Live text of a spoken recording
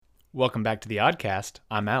Welcome back to the Oddcast.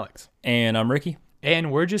 I'm Alex. And I'm Ricky. And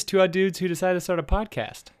we're just two odd dudes who decided to start a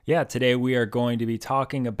podcast. Yeah, today we are going to be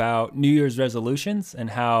talking about New Year's resolutions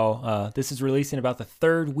and how this is released in about the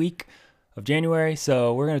third week of January.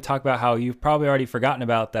 So we're going to talk about how you've probably already forgotten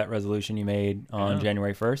about that resolution you made on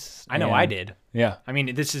January 1st. I know I did. Yeah. I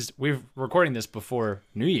mean, we're recording this before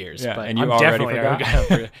New Year's, Yeah, but and you I'm already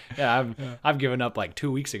definitely I've given up like 2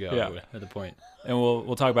 weeks ago at the point. And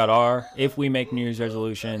we'll talk about if we make New Year's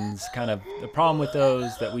resolutions, kind of the problem with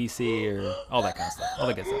those that we see, or all that kind of stuff, all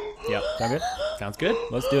that good stuff. Yep. Sound good? Sounds good.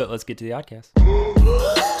 Let's do it. Let's get to the Oddcast.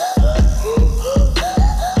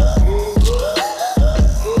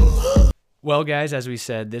 Well, guys, as we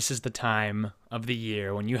said, this is the time of the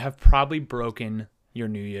year when you have probably broken your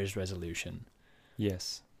New Year's resolution.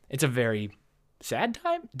 Yes. It's a very sad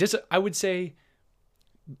time. I would say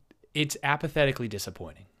it's apathetically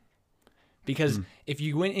disappointing. Because if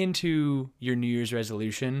you went into your New Year's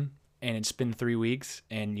resolution and it's been 3 weeks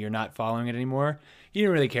and you're not following it anymore, you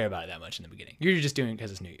didn't really care about it that much in the beginning. You're just doing it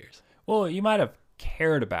because it's New Year's. Well, you might have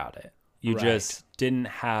cared about it. You Right. just didn't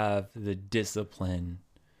have the discipline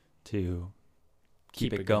to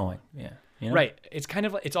keep it going. Yeah. You know? Right.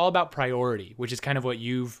 It's all about priority, which is kind of what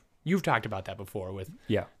you've talked about that before with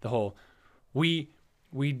the whole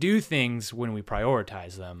we do things when we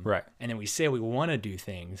prioritize them. Right. And then we say we want to do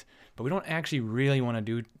things, but we don't actually really want to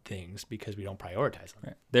do things because we don't prioritize them.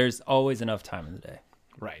 Right. There's always enough time in the day.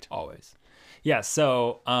 Right. Always. Yeah.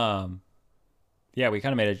 So, we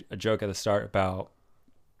kind of made a joke at the start about,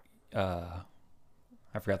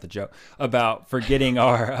 I forgot the joke about forgetting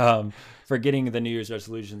forgetting the New Year's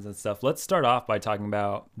resolutions and stuff. Let's start off by talking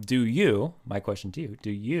about, my question to you,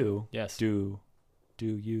 do you do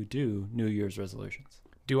New Year's resolutions?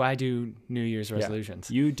 Do I do New Year's resolutions?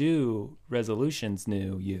 Yeah. You do resolutions,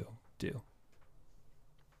 you do.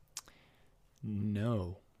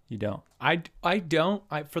 No. You don't? I don't,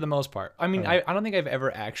 for the most part. I mean, I don't think I've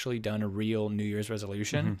ever actually done a real New Year's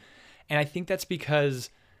resolution. Mm-hmm. And I think that's because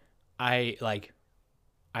I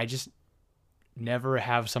just never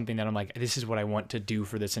have something that I'm like, this is what I want to do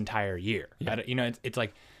for this entire year. Yeah. It's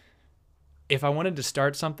like, if I wanted to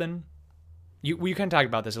start something, we kind of talked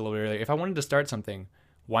about this a little bit earlier. If I wanted to start something,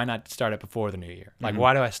 why not start it before the new year? Like,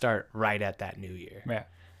 why do I start right at that new year? Yeah,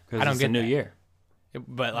 I don't get a new year.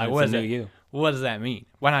 But like, what does that mean?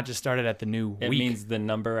 Why not just start it at the new week? It means the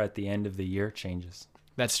number at the end of the year changes.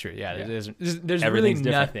 That's true. Yeah. There's really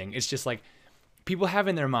nothing. It's just like people have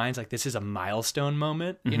in their minds like this is a milestone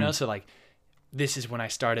moment, you know. So like, this is when I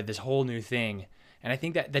started this whole new thing, and I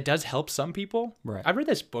think that does help some people. Right. I read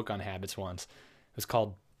this book on habits once. It was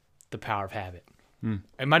called The Power of Habit.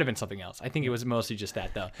 It might have been something else. I think it was mostly just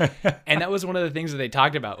that though. And that was one of the things that they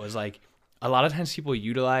talked about was like, a lot of times people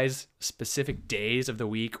utilize specific days of the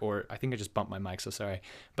week, or I think I just bumped my mic, so sorry.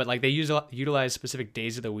 But like they utilize specific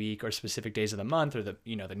days of the week or specific days of the month or the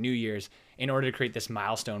New Year's in order to create this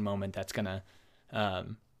milestone moment that's gonna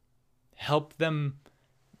help them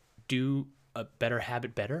do a better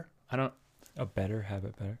habit better. A better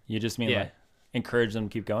habit better. You just mean like encourage them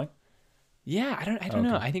to keep going? Yeah, I don't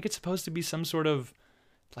know. I think it's supposed to be some sort of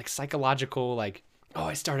like psychological, like, oh,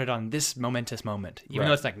 I started on this momentous moment, even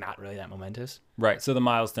though it's like not really that momentous. Right. So the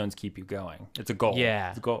milestones keep you going. It's a goal. Yeah.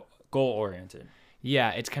 It's goal oriented. Yeah.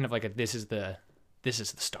 It's kind of like this is the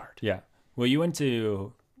start. Yeah. Well, you went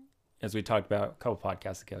to, as we talked about a couple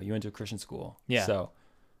podcasts ago, you went to a Christian school. Yeah. So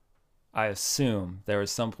I assume there was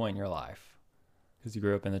some point in your life, because you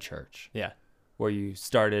grew up in the church. Yeah. Where you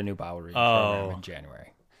started a new Bible reading program in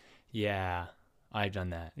January. Yeah, I've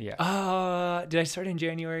done that. Yeah. Did I start in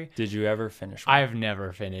January? Did you ever finish one? I've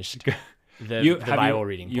never finished the Bible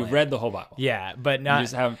reading plan. You've read the whole Bible. Yeah, but not. You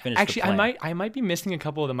just haven't finished Actually, the plan. I might be missing a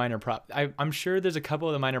couple of the minor prophets. I'm sure there's a couple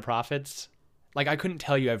of the minor prophets. Like, I couldn't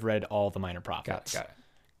tell you I've read all the minor prophets. Got it.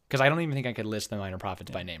 Because I don't even think I could list the minor prophets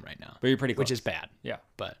by name right now. But you're pretty close. Which is bad. Yeah.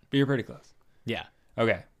 But you're pretty close. Yeah.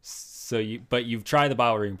 Okay. So you've tried the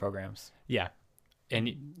Bible reading programs. Yeah. And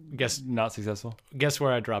guess not successful. Guess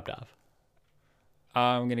where I dropped off?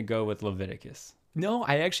 I'm gonna go with Leviticus. No,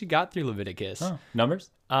 I actually got through Leviticus. Oh, Numbers?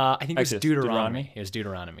 I think it was Deuteronomy. It was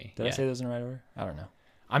Deuteronomy. Did I say those in the right order? I don't know.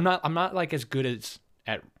 I'm not like as good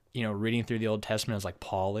at reading through the Old Testament as like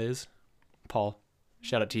Paul is. Paul,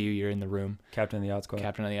 shout out to you. You're in the room. Captain of the Odd Squad.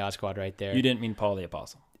 Captain of the Odd Squad, right there. You didn't mean Paul the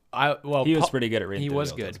Apostle. He was pretty good at reading. He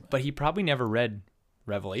was good, but he probably never read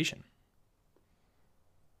Revelation.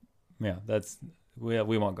 Yeah,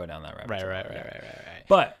 we won't go down that rabbit trail. Right.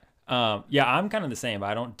 But I'm kind of the same.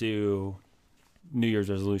 I don't do New Year's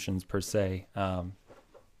resolutions per se.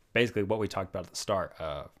 Basically, what we talked about at the start,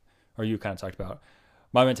 or you kind of talked about,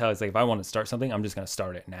 my mentality is like, if I want to start something, I'm just going to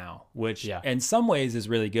start it now, which in some ways is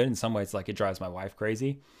really good. In some ways, like, it drives my wife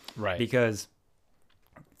crazy. Right. Because,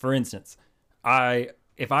 for instance,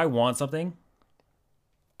 if I want something,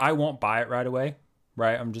 I won't buy it right away,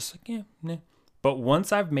 right? I'm just like, yeah, nah. But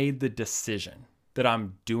once I've made the decision that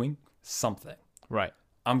I'm doing something, right,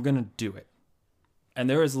 I'm going to do it. And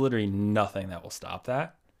there is literally nothing that will stop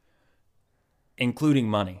that, including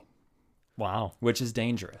money. Wow. Which is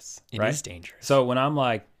dangerous. It right? is dangerous. So when I'm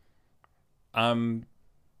like, I'm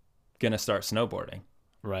going to start snowboarding.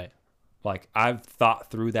 Right. Like, I've thought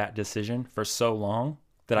through that decision for so long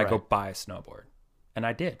that I go buy a snowboard. And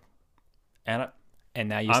I did. And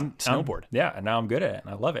now you snowboard. And now I'm good at it.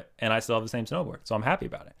 And I love it. And I still have the same snowboard. So I'm happy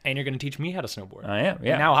about it. And you're going to teach me how to snowboard. I am,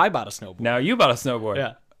 yeah. And now I bought a snowboard. Now you bought a snowboard.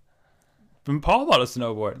 Yeah. And Paul bought a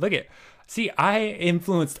snowboard. Look at, see, I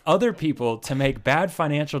influenced other people to make bad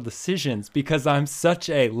financial decisions because I'm such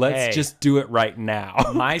a let's just do it right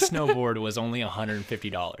now. My snowboard was only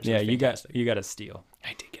 $150. Yeah, you got a steal.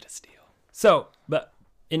 I did get a steal. So, but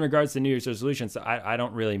in regards to New Year's resolutions, I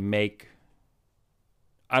don't really make.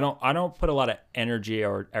 I don't put a lot of energy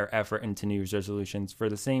or effort into New Year's resolutions for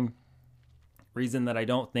the same reason that I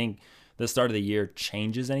don't think the start of the year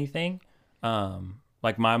changes anything.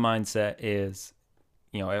 Like, my mindset is,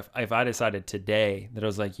 you know, if I decided today that I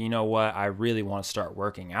was like, you know what, I really want to start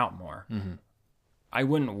working out more, I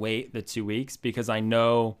wouldn't wait the 2 weeks, because I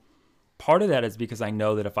know part of that is because I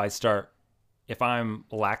know that if I'm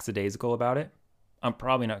lackadaisical about it, I'm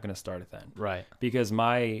probably not going to start it then. Right. Because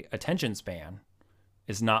my attention span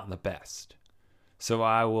is not the best. So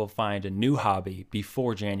I will find a new hobby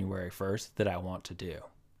before January 1st that I want to do.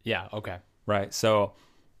 Yeah. Okay. Right. So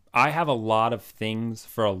I have a lot of things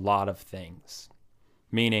for a lot of things,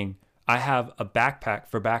 meaning I have a backpack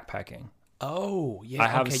for backpacking. Oh, yeah. I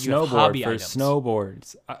have a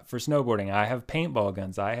snowboard for snowboarding. I have paintball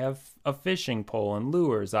guns. I have a fishing pole and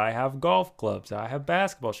lures. I have golf clubs. I have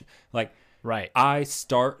basketball shoes. Like, right. I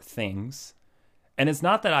start things, and it's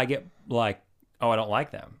not that I get like, oh, I don't like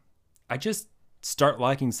them. I just start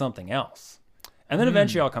liking something else. And then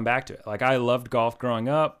eventually I'll come back to it. Like, I loved golf growing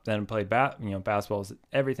up, then played basketball was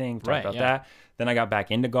everything. Talked about that. Then I got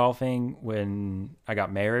back into golfing when I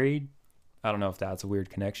got married. I don't know if that's a weird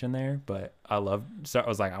connection there, but I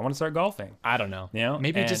was like, I want to start golfing. I don't know. You know?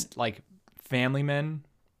 Maybe just like family men,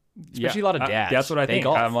 especially a lot of dads. That's what I think.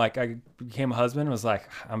 Golf. I'm like, I became a husband and was like,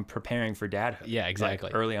 I'm preparing for dadhood. Yeah, exactly.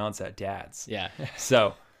 Like early onset dads. Yeah.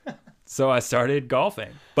 So I started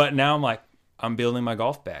golfing, but now I'm like, I'm building my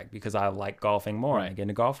golf bag because I like golfing more. Right. I get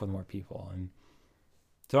to golf with more people. And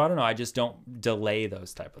so I don't know. I just don't delay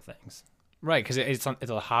those type of things. Right. Because it's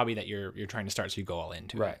a hobby that you're trying to start. So you go all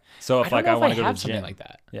into it. Right. So if I want to go to the gym, something like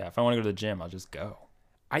that. Yeah. If I want to go to the gym, I'll just go.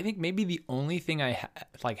 I think maybe the only thing I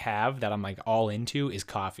have that I'm like all into is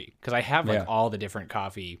coffee. Because I have like all the different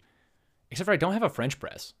coffee, except for I don't have a French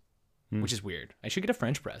press, which is weird. I should get a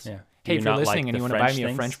French press. Yeah. Hey, if you're listening and you want to buy me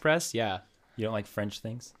a French press, yeah. You don't like French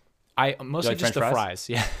things? I mostly just the fries.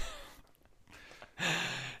 Yeah.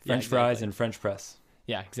 French fries and French press.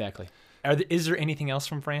 Yeah, exactly. Is there anything else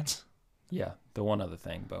from France? Yeah, the one other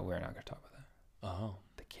thing, but we're not going to talk about that. Oh,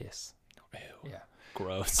 the kiss. Ew. Yeah.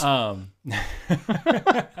 Gross.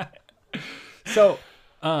 So,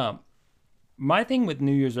 my thing with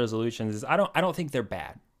New Year's resolutions is I don't think they're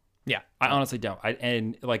bad. Yeah. I honestly don't.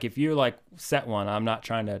 And like, if you like set one, I'm not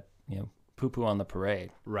trying to, poo-poo on the parade.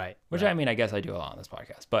 Right. Which I mean, I guess I do a lot on this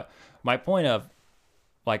podcast, but my point of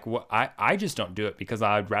like, what I just don't do it because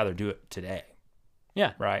I'd rather do it today.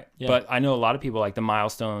 Yeah. Right. Yeah. But I know a lot of people, like the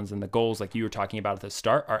milestones and the goals, like you were talking about at the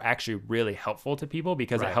start, are actually really helpful to people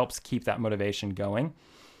because it helps keep that motivation going,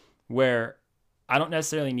 where I don't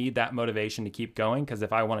necessarily need that motivation to keep going. Cause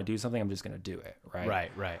if I want to do something, I'm just going to do it.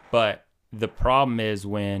 Right. Right. But the problem is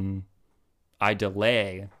when I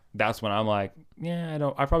delay, that's when I'm like,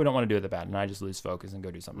 I probably don't want to do it that bad. And I just lose focus and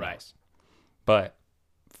go do something else. But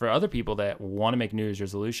for other people that want to make New Year's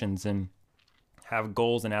resolutions and have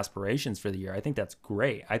goals and aspirations for the year, I think that's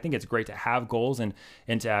great. I think it's great to have goals and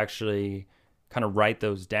to actually kind of write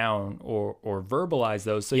those down or verbalize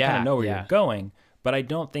those so you kind of know where you're going. But I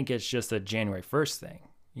don't think it's just a January 1st thing.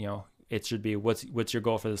 It should be what's your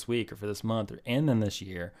goal for this week or for this month and then this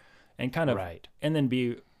year, and kind of and then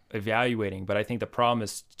be evaluating. But I think the problem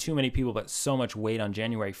is too many people put so much weight on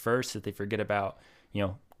January 1st that they forget about,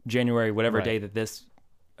 January, whatever day that this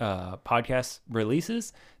podcast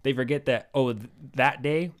releases, they forget that, that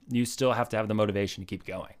day you still have to have the motivation to keep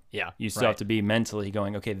going. Yeah. You still have to be mentally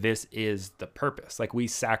going, okay, this is the purpose. Like, we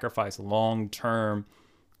sacrifice long-term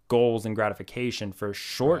goals and gratification for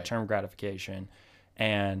short-term gratification.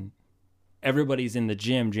 And everybody's in the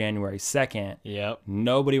gym January 2nd. Yep.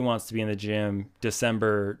 Nobody wants to be in the gym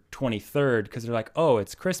December 23rd because they're like, oh,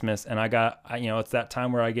 it's Christmas and it's that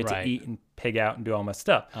time where I get to eat and pig out and do all my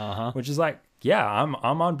stuff. Which is like, yeah, I'm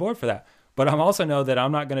on board for that. But I'm also know that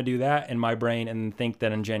I'm not going to do that in my brain and think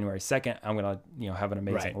that on January 2nd I'm going to have an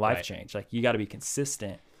amazing life change. Like, you got to be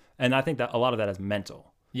consistent. And I think that a lot of that is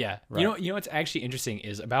mental. Yeah. Right. You know what's actually interesting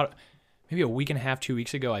is about maybe a week and a half, 2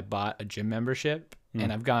 weeks ago, I bought a gym membership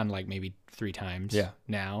and I've gone like maybe 3 times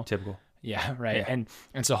now. Typical. Yeah, right. Yeah.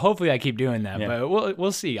 And so hopefully I keep doing that, but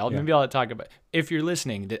we'll see. Maybe I'll talk about, if you're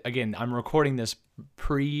listening, again, I'm recording this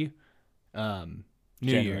pre New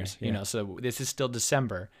Year's, so this is still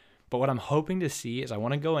December. But what I'm hoping to see is I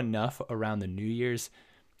want to go enough around the New Year's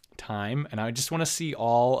time, and I just want to see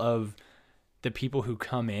all of the people who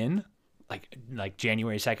come in, like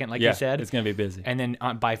January 2nd, like you said. It's going to be busy. And then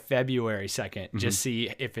by February 2nd, just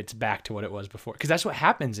see if it's back to what it was before. Because that's what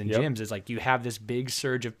happens in gyms is like you have this big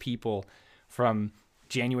surge of people from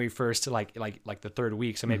January 1st to like the third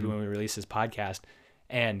week. So maybe when we release this podcast,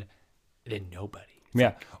 and then nobody.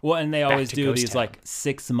 Yeah. Well, and they always do these like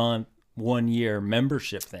 6-month, 1-year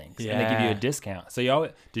membership things, and they give you a discount. So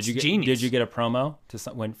did you get a promo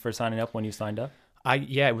for signing up when you signed up?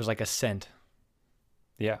 It was like a cent.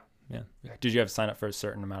 Yeah. Did you have to sign up for a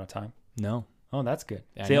certain amount of time? No. Oh, that's good.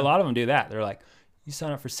 Yeah, see, a lot of them do that. They're like, you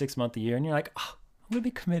sign up for 6 months a year, and you're like, oh, I'm gonna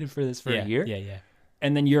be committed for this for a year. Yeah.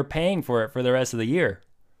 And then you're paying for it for the rest of the year,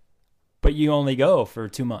 but you only go for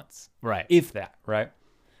 2 months, right? If that, right?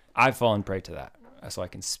 I've fallen prey to that, so I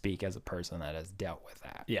can speak as a person that has dealt with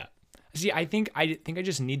that. Yeah. See, I think I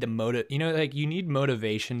just need the motive. You need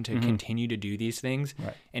motivation to continue to do these things.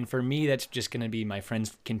 Right. And for me, that's just going to be my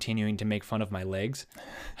friends continuing to make fun of my legs.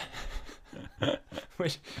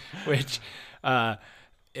 which,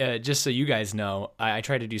 just so you guys know, I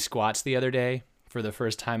tried to do squats the other day for the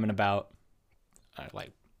first time in about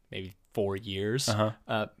maybe 4 years.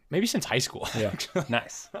 Maybe since high school. Yeah.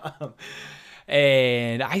 Nice.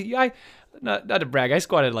 And I not to brag, I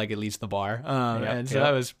squatted like at least the bar, and so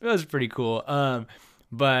that was pretty cool.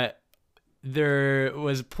 But there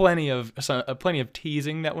was plenty of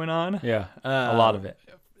teasing that went on. Yeah, a lot of it.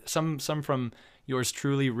 Some from yours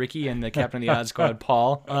truly, Ricky, and the captain of the Odd Squad,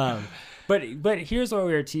 Paul. But here's why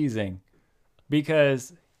we were teasing,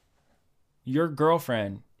 because your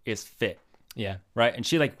girlfriend is fit. Yeah. Right, and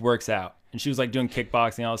she like works out, and she was like doing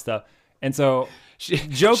kickboxing and all this stuff, and so.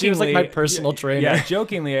 Jokingly, she was like my personal trainer. Yeah,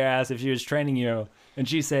 jokingly I asked if she was training you, and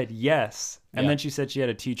she said yes. And then she said she had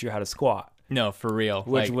to teach you how to squat. No, for real.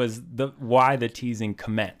 Which was why the teasing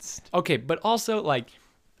commenced. Okay, but also like,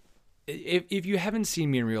 if you haven't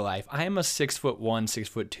seen me in real life, I am a 6'1",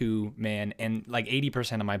 6'2" man, and like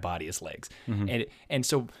 80% of my body is legs. And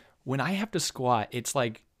so when I have to squat, it's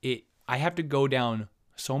like I have to go down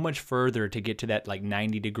so much further to get to that like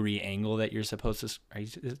 90-degree angle that you're supposed to.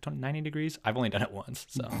 Is it 90 degrees? I've only done it once,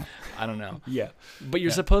 so I don't know. Yeah. But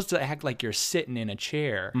you're supposed to act like you're sitting in a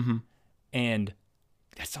chair, and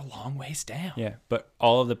that's a long ways down. Yeah, but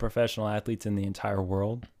all of the professional athletes in the entire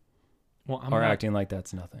world are acting like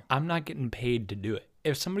that's nothing. I'm not getting paid to do it.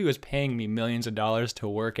 If somebody was paying me millions of dollars to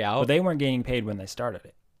work out, but they weren't getting paid when they started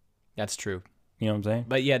it. That's true. You know what I'm saying?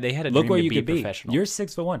 But yeah, they had a look dream where to you be could be. Professional. You're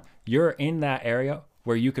 6'1". You're in that area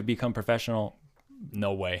where you could become professional.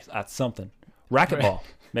 No way. At something. Racquetball.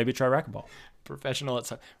 Maybe try racquetball. Professional at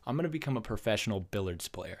something. I'm going to become a professional billiards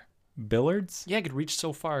player. Billiards? Yeah, I could reach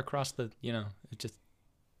so far across the, it's just.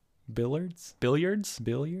 Billiards? Billiards?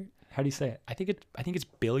 Billiard? How do you say it? I think it's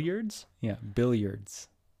billiards. Yeah, billiards.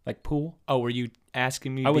 Like pool? Oh, were you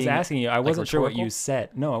asking me? I was asking you. I wasn't sure what rhetorical? you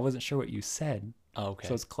said. No, I wasn't sure what you said. Oh, okay.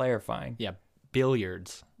 So it's clarifying. Yeah,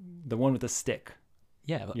 billiards. The one with the stick.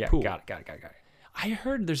 Yeah, pool. Got it. I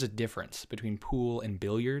heard there's a difference between pool and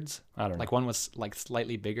billiards. I don't know. Like one was like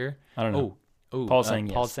slightly bigger. I don't know. Oh, Paul's saying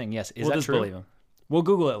yes. Paul's saying yes. Is we'll that just true? believe him. We'll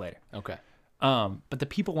Google it later. Okay. But the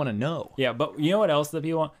people want to know. Yeah, but you know what else the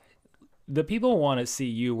people want? The people want to see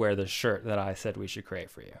you wear the shirt that I said we should create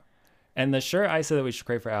for you. And the shirt I said that we should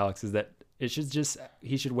create for Alex is that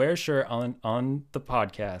he should wear a shirt on the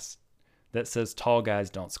podcast that says "Tall guys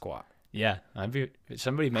don't squat." Yeah, if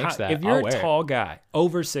somebody makes that. If you're I'll wear a tall guy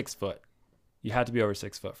over 6 foot, you have to be over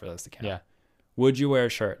 6 foot for this to count. Yeah. Would you wear a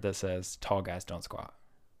shirt that says "Tall guys don't squat"?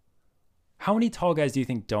 How many tall guys do you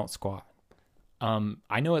think don't squat?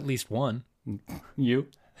 I know at least one. You?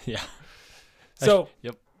 Yeah. So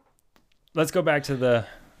yep. Let's go back to the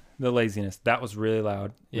laziness. That was really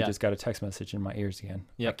loud. Yeah. We just got a text message in my ears again.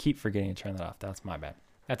 Yep. I keep forgetting to turn that off. That's my bad.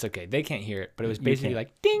 That's okay. They can't hear it, but it was basically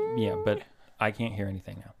like ding. Yeah, but I can't hear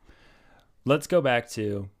anything now. Let's go back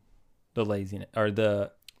to the laziness or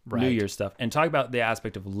the New Year's stuff and talk about the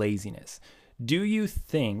aspect of laziness. Do you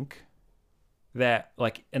think that,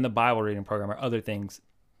 like in the Bible reading program or other things,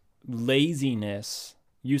 laziness,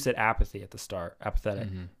 you said apathy at the start, apathetic,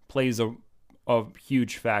 plays a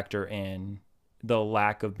huge factor in the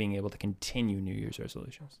lack of being able to continue New Year's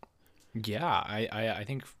resolutions? Yeah, I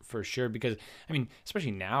think for sure, because I mean,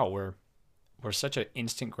 especially now we're such an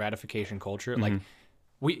instant gratification culture. Like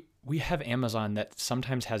we have Amazon that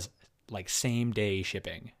sometimes has like same day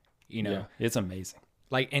shipping, you know. Yeah, it's amazing.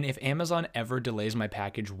 Like, and if Amazon ever delays my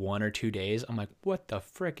package 1 or 2 days, I'm like, what the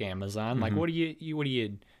frick, Amazon? Like, what are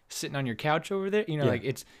you sitting on your couch over there? You know, like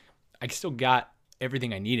I still got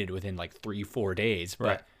everything I needed within like 3-4 days,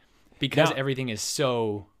 but because everything is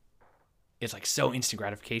it's like so instant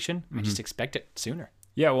gratification, I just expect it sooner.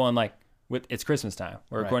 Yeah, well, and like it's Christmas time.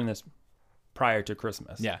 We're recording this prior to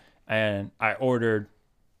Christmas. Yeah. And I ordered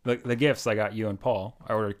the gifts I got you and Paul.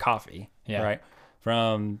 I ordered coffee, right,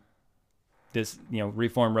 from this,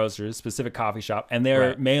 Reformed Roasters, specific coffee shop, and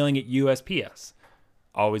they're mailing it USPS.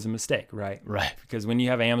 Always a mistake, right? Right. Because when you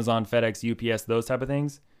have Amazon, FedEx, UPS, those type of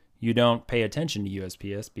things, you don't pay attention to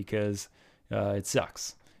USPS because it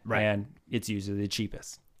sucks. Right. And it's usually the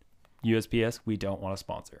cheapest. USPS, we don't want to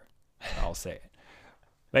sponsor. I'll say it.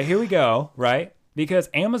 But here we go, right? Because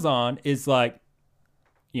Amazon is like,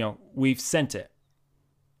 we've sent it.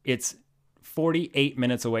 It's 48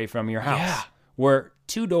 minutes away from your house. Yeah. We're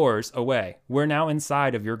 2 doors away. We're now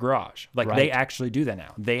inside of your garage. Like they actually do that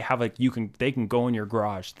now. They have they can go in your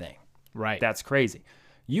garage thing. Right. That's crazy.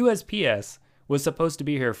 USPS was supposed to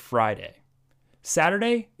be here Friday.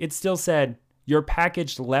 Saturday, it still said your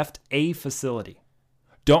package left a facility.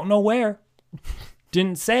 Don't know where.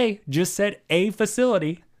 Didn't say, just said a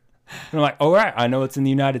facility. And I'm like, all right, I know it's in the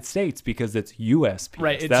United States because it's USPS.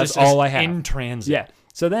 Right. It's That's just all I have. in transit. Yeah.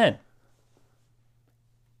 So then,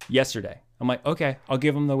 yesterday, I'm like, okay, I'll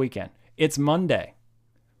give them the weekend. It's Monday.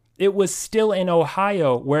 It was still in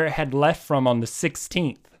Ohio where it had left from on the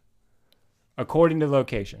 16th, according to the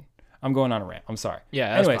location. I'm going on a rant. I'm sorry.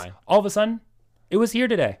 Yeah, that's Anyways, fine. all of a sudden, it was here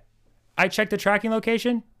today. I checked the tracking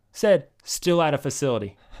location, said, still at a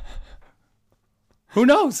facility. Who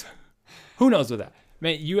knows? Who knows with that?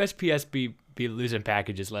 Man, USPS be losing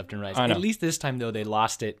packages left and right. I know. At least this time, though, they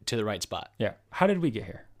lost it to the right spot. Yeah. How did we get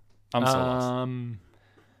here? I'm so lost.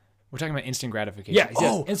 We're talking about instant gratification. Yeah,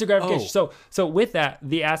 yes, instant gratification. So with that,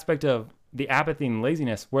 the aspect of the apathy and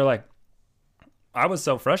laziness, where like I was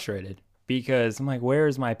so frustrated because I'm like, where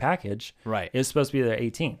is my package? Right. It's supposed to be the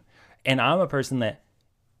 18th. And I'm a person that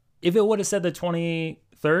if it would have said the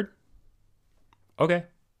 23rd, okay.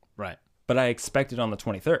 Right. But I expected on the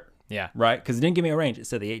 23rd. Yeah. Right? Because it didn't give me a range. It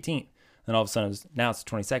said the 18th. Then all of a sudden now it's the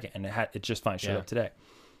 22nd and it just fine showed up today.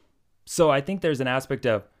 So I think there's an aspect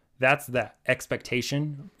of that's that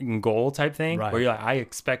expectation and goal type thing where you're like, I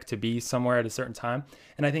expect to be somewhere at a certain time.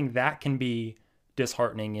 And I think that can be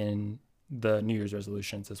disheartening in the New Year's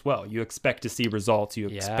resolutions as well. You expect to see results, you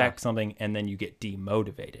expect something, and then you get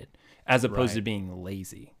demotivated as opposed to being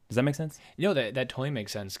lazy. Does that make sense? That totally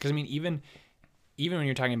makes sense. Because I mean, even when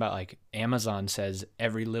you're talking about like Amazon says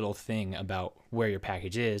every little thing about where your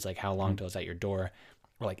package is, like how long till it's at your door,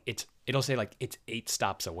 or like it'll say like it's 8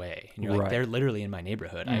 stops away, and you're like, they're literally in my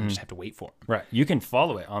neighborhood. I just have to wait for them. Right. You can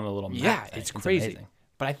follow it on the little map. Yeah, thing. it's crazy. Amazing.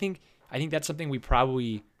 But I think that's something we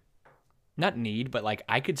probably not need, but like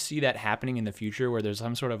I could see that happening in the future where there's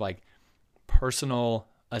some sort of like personal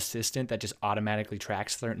assistant that just automatically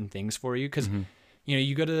tracks certain things for you. Because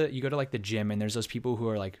you go to like the gym, and there's those people who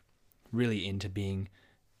are like really into being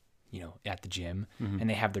at the gym, and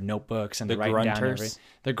they have their notebooks and they're writing down everything.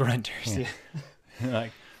 The grunters. Yeah.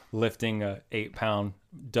 Like lifting a 8-pound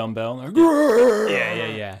dumbbell. Like,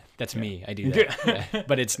 yeah. That's me. I do that. Yeah.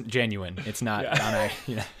 But it's genuine. It's not.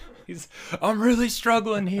 I'm really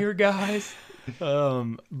struggling here, guys.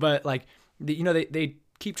 But like, they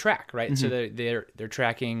keep track, right? So they're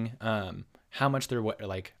tracking how much they're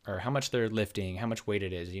or how much they're lifting, how much weight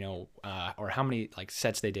it is, or how many like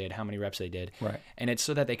sets they did, how many reps they did, right? And it's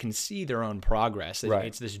so that they can see their own progress. Right.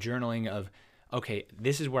 It's this journaling of, okay,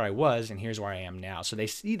 this is where I was and here's where I am now. So they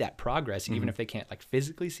see that progress, even if they can't like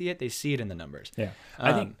physically see it, they see it in the numbers. Yeah.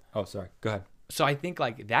 I think, sorry, go ahead. So I think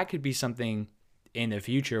like that could be something in the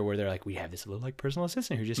future where they're like, we have this little like personal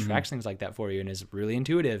assistant who just tracks things like that for you and is really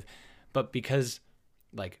intuitive. But because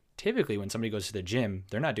like typically when somebody goes to the gym,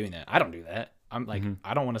 they're not doing that. I don't do that. I'm like,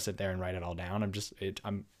 I don't want to sit there and write it all down.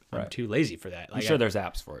 I'm too lazy for that. Like, I'm sure there's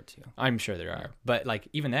apps for it too. I'm sure there are. But like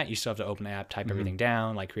even that, you still have to open the app, type everything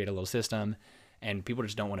down, like create a little system. And people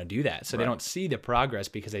just don't want to do that. So they don't see the progress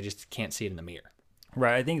because they just can't see it in the mirror.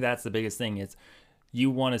 Right. I think that's the biggest thing is you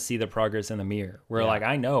want to see the progress in the mirror. Where like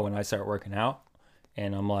I know when I start working out,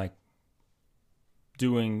 and I'm like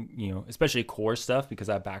doing, especially core stuff because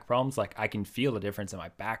I have back problems, like I can feel the difference in my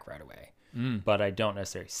back right away. But I don't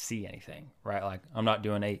necessarily see anything, right? Like I'm not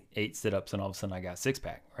doing eight sit-ups and all of a sudden I got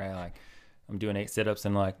 6-pack, right? Like I'm doing 8 sit-ups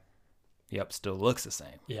and like, yep, still looks the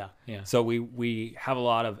same. Yeah. So we have a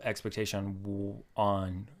lot of expectation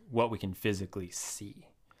on what we can physically see.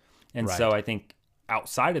 And so I think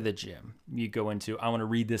outside of the gym, you go into, I want to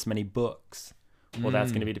read this many books. Well,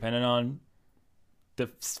 that's going to be dependent on the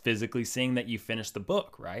physically seeing that you finish the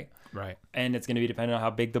book, right? Right. And it's going to be dependent on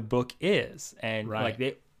how big the book is. And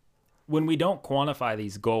when we don't quantify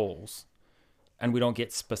these goals and we don't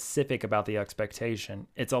get specific about the expectation,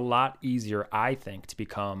 it's a lot easier, I think, to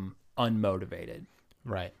become unmotivated.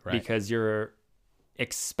 Right. Because you're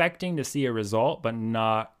expecting to see a result, but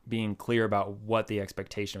not being clear about what the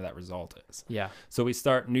expectation of that result is. Yeah. So we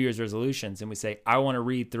start New Year's resolutions and we say, I want to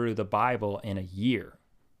read through the Bible in a year.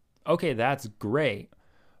 Okay, that's great.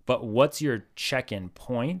 But what's your check-in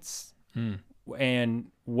points?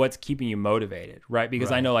 And what's keeping you motivated, right?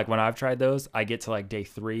 Because I know like when I've tried those, I get to like day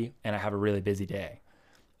 3 and I have a really busy day.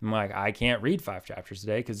 I'm like, I can't read 5 chapters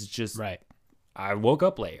today because it's just, I woke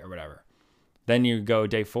up late or whatever. Then you go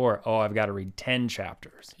day 4, I've got to read 10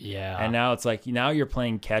 chapters. Yeah. And now it's like, now you're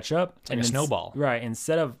playing catch up. It's like a snowball. Right.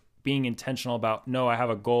 Instead of being intentional about, no, I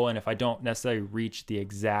have a goal. And if I don't necessarily reach the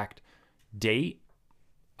exact date,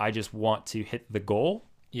 I just want to hit the goal.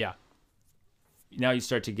 Yeah. Now you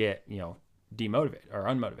start to get, demotivated or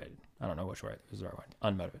unmotivated. I don't know which word is the right word.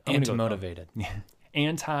 Unmotivated. Anti-motivated.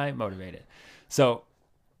 Anti-motivated. So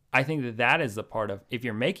I think that is the part of, if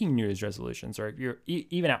you're making New Year's resolutions, or if you're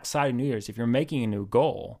even outside of New Year's, if you're making a new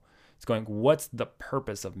goal, it's going, what's the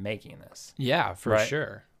purpose of making this? Yeah, for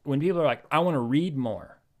sure. When people are like, I want to read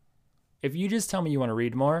more. If you just tell me you want to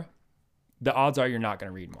read more, the odds are you're not going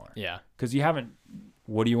to read more. Yeah. Because you haven't,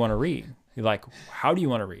 what do you want to read? You're like, how do you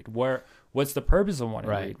want to read? What's the purpose of wanting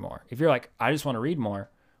to read more? If you're like, I just want to read more,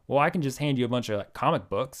 well, I can just hand you a bunch of like comic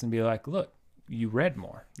books and be like, look, you read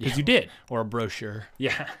more because you did. Or a brochure.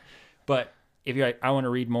 Yeah. But if you're like, I want to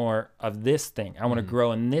read more of this thing, I want to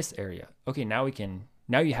grow in this area. Okay, now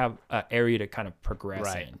you have an area to kind of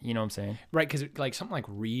progress in. You know what I'm saying? Right. Because like something like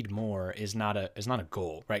read more is not a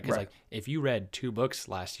goal, right? Because like if you read 2 books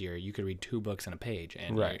last year, you could read 2 books in a page,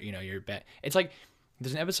 and you're it's like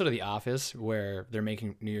there's an episode of The Office where they're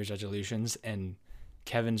making New Year's resolutions, and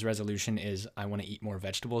Kevin's resolution is, I want to eat more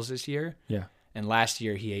vegetables this year. Yeah. And last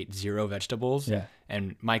year he ate 0 vegetables. Yeah.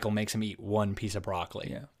 And Michael makes him eat 1 piece of broccoli.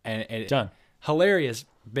 Yeah. And done. Hilarious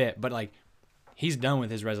bit, but like he's done with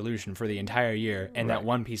his resolution for the entire year, and that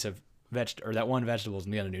 1 piece of that 1 vegetable is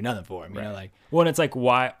gonna do nothing for him. You know, like, well, and it's like,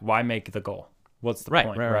 why make the goal? What's the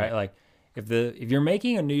point? Right. Like if you're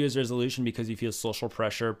making a New Year's resolution because you feel social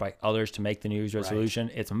pressure by others to make the New Year's resolution,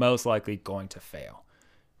 it's most likely going to fail.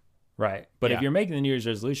 Right. But if you're making the New Year's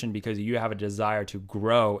resolution because you have a desire to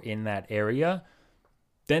grow in that area,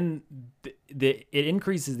 then it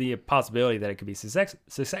increases the possibility that it could be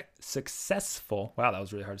successful. Wow, that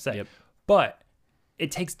was really hard to say. Yep. But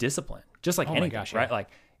it takes discipline, just like anything, gosh, right? Like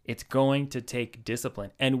it's going to take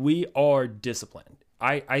discipline, and we are disciplined.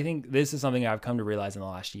 I think this is something I've come to realize in the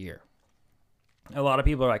last year. A lot of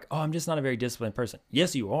people are like, I'm just not a very disciplined person.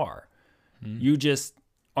 Yes, you are. You just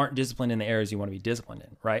aren't disciplined in the areas you want to be disciplined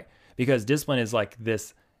in, right? Because discipline is like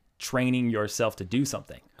this training yourself to do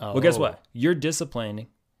something. Well, guess what? You're disciplined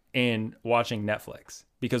in watching Netflix,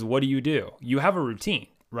 because what do? You have a routine.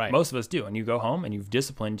 Right. Most of us do. And you go home and you've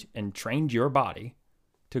disciplined and trained your body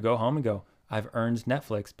to go home and go, I've earned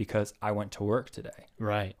Netflix because I went to work today.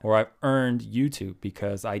 Right. Or I've earned YouTube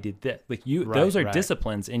because I did this. Like those are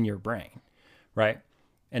disciplines in your brain. Right.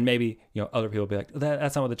 And maybe, other people will be like,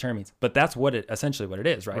 that's not what the term means, but that's essentially what it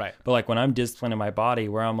is. Right. But like when I'm disciplining my body,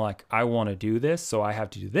 where I'm like, I want to do this, so I have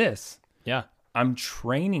to do this. Yeah. I'm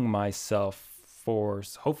training myself for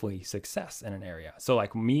hopefully success in an area. So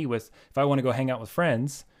like if I want to go hang out with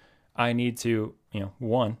friends, I need to,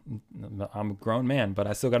 one, I'm a grown man, but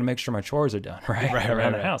I still got to make sure my chores are done, right?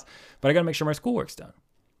 Around the house. But I got to make sure my schoolwork's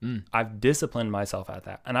done. I've disciplined myself at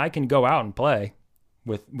that. And I can go out and play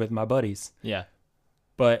with my buddies. Yeah.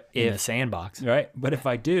 But in the sandbox. Right. But if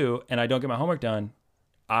I do, and I don't get my homework done,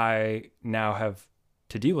 I now have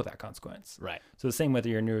to deal with that consequence. Right. So the same with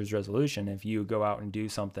your New Year's resolution. If you go out and do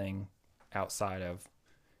something outside of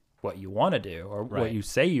what you want to do, or what you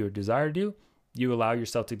say you desire to do, you allow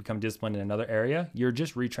yourself to become disciplined in another area. You're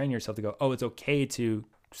just retraining yourself to go, it's okay to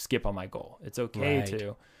skip on my goal. It's okay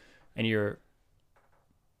to, and you're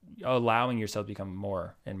allowing yourself to become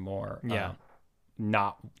more and more,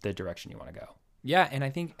 not the direction you want to go. Yeah. And I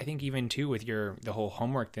think even too with the whole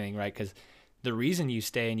homework thing, right? Because the reason you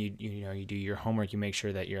stay and you do your homework, you make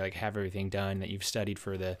sure that you're like have everything done, that you've studied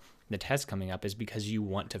for the test coming up, is because you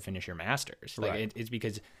want to finish your master's. Like Right. it's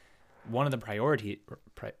because one of the priorities,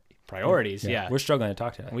 yeah, We're struggling to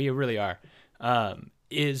talk today. we really are,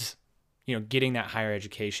 is, getting that higher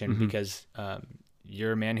education, because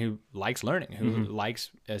you're a man who likes learning, who likes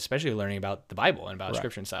especially learning about the Bible and about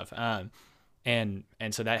scripture and stuff. And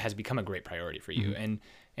so that has become a great priority for you. And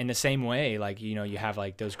in the same way, like, you have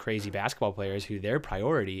like those crazy basketball players who their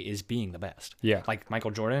priority is being the best. Yeah. Like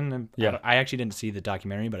Michael Jordan. Yeah. I actually didn't see the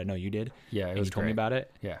documentary, but I know you did. Yeah. And you told me about it.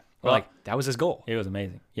 Yeah. Well, like that was his goal. It was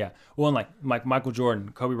amazing. Yeah. Well, and like Michael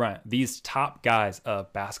Jordan, Kobe Bryant, these top guys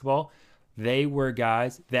of basketball, they were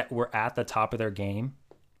guys that were at the top of their game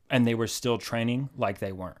and they were still training like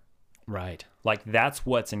they weren't. Right. Like that's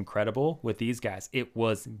what's incredible with these guys. It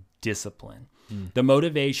was discipline. The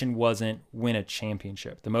motivation wasn't win a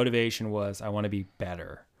championship. The motivation was I want to be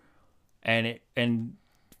better. And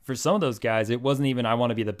for some of those guys, it wasn't even I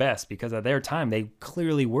want to be the best, because at their time they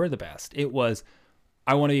clearly were the best. It was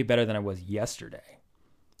I want to be better than I was yesterday.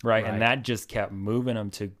 Right? And that just kept moving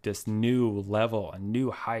them to this new level and new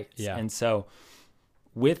heights. Yeah. And so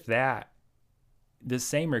with that, the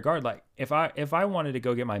same regard, like if I wanted to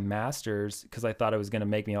go get my master's because I thought it was going to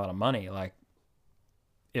make me a lot of money, like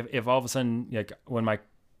if all of a sudden, like when my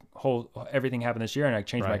everything happened this year and I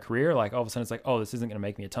changed my career, like all of a sudden it's like, oh, this isn't going to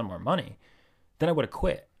make me a ton more money, then I would have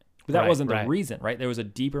quit. But that wasn't the reason, right? There was a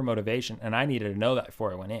deeper motivation, and I needed to know that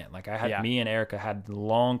before I went in. Like me and Erica had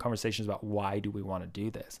long conversations about why do we want to do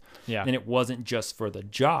this? Yeah. And it wasn't just for the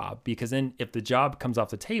job, because then if the job comes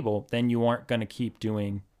off the table, then you aren't going to keep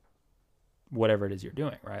doing whatever it is you're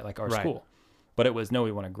doing, right? Like our school. But it was, no,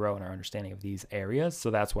 we want to grow in our understanding of these areas,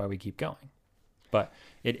 so that's why we keep going. But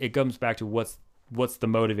it comes back to what's the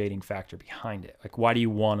motivating factor behind it? Like, why do you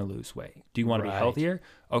want to lose weight? Do you want to be healthier?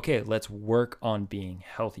 Okay, let's work on being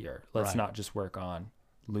healthier. Let's not just work on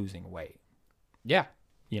losing weight. Yeah.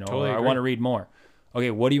 Totally I want to read more.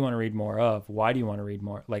 Okay, what do you want to read more of? Why do you want to read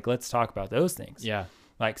more? Like, let's talk about those things. Yeah.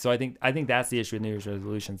 Like, so I think that's the issue with New Year's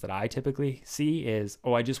resolutions that I typically see is,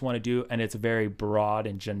 I just want to do, and it's very broad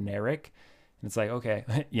and generic. And it's like, okay,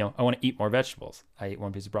 I want to eat more vegetables. I eat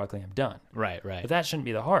one piece of broccoli, I'm done. Right. But that shouldn't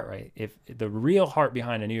be the heart, right? If the real heart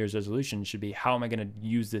behind a New Year's resolution should be, how am I going to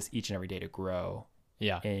use this each and every day to grow?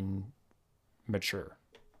 Yeah. And mature.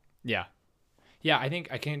 Yeah. Yeah. I think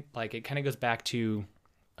it kind of goes back to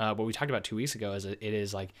what we talked about 2 weeks ago. Is it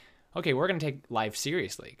is like, okay, we're going to take life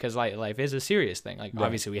seriously, because life is a serious thing. Like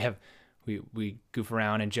obviously we goof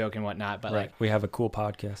around and joke and whatnot, but like we have a cool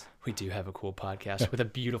podcast. We do have a cool podcast with a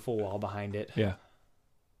beautiful wall behind it. Yeah.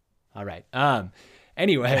 All right.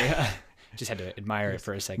 Anyway, just had to admire it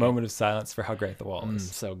for a second. Moment of silence for how great the wall is.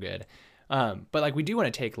 So good. But like we do want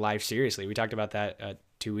to take life seriously. We talked about that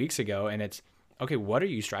 2 weeks ago, and it's okay. What are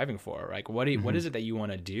you striving for? Like what is it that you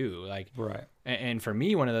want to do? Like And for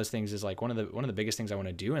me, one of those things is like one of the biggest things I want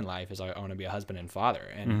to do in life is I want to be a husband and father.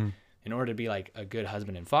 And in order to be like a good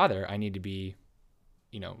husband and father, I need to be,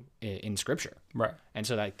 in scripture. Right. And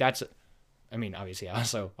so like obviously I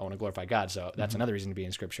want to glorify God. So that's another reason to be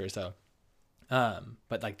in scripture. So,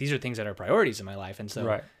 but like, these are things that are priorities in my life. And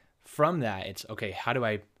so from that, it's okay. How do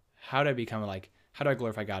I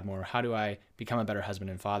glorify God more? How do I become a better husband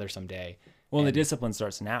and father someday? Well, the discipline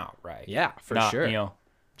starts now, right? Yeah, for sure.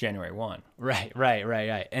 January 1. Right.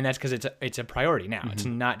 And that's because it's a priority now. It's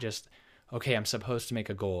not just, okay, I'm supposed to make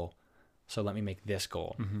a goal, so let me make this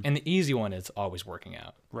goal. And the easy one is always working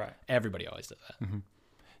out. Right. Everybody always does that.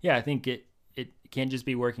 Yeah, I think it can't just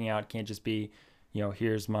be working out. It can't just be,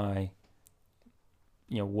 here's my,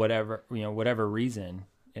 whatever reason,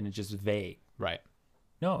 and it's just vague. Right.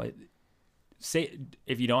 No, say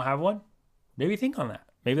if you don't have one, maybe think on that.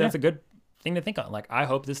 Maybe that's a good thing to think on. Like, I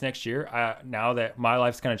hope this next year, now that my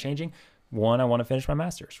life's kind of changing, one, I want to finish my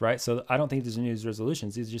master's, right? So I don't think these are New Year's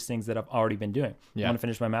resolutions. These are just things that I've already been doing. I want to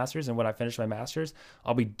finish my master's, and when I finish my master's,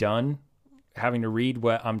 I'll be done having to read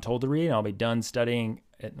what I'm told to read, and I'll be done studying,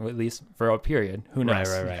 at least for a period. Who knows?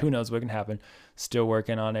 Right. Who knows what can happen? Still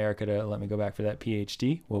working on Erica to let me go back for that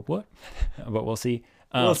PhD. Whoop. But we'll see.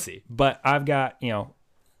 We'll see. But I've got,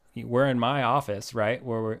 we're in my office, right?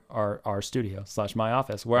 Where our studio / my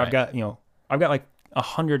office, where I've got like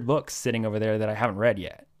 100 books sitting over there that I haven't read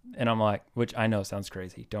yet. And I'm like, which I know sounds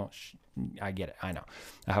crazy. I get it. I know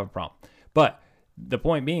I have a problem. But the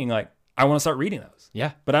point being, like, I want to start reading those.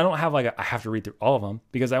 Yeah. But I don't have I have to read through all of them,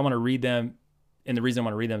 because I want to read them. And the reason I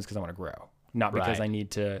want to read them is because I want to grow, not because I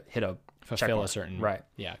need to fulfill a certain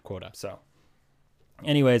quota. So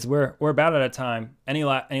anyways, we're about out of time. Any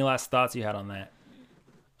last thoughts you had on that?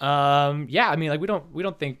 Yeah. I mean, like, we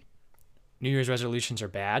don't think New Year's resolutions are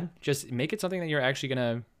bad. Just make it something that you're actually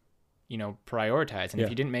going to, prioritize. And if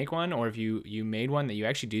you didn't make one, or if you made one that you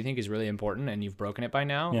actually do think is really important and you've broken it by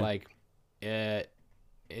now, like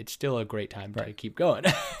it's still a great time to keep going.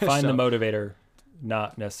 Find the motivator,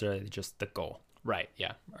 not necessarily just the goal. Right.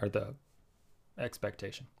 Yeah. Or the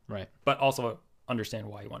expectation. Right. But also understand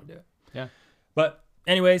why you want to do it. Yeah. But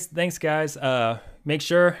anyways, thanks guys. Make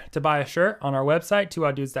sure to buy a shirt on our website,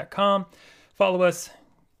 twooddudes.com. Follow us,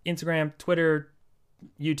 Instagram, Twitter,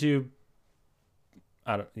 YouTube.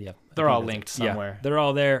 They're all linked somewhere. Yeah, they're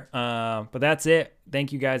all there. But that's it.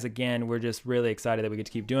 Thank you guys again. We're just really excited that we get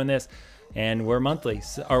to keep doing this. And we're monthly,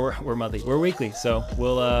 or we're monthly. We're weekly. So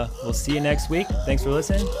we'll see you next week. Thanks for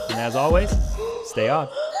listening. And as always, stay odd.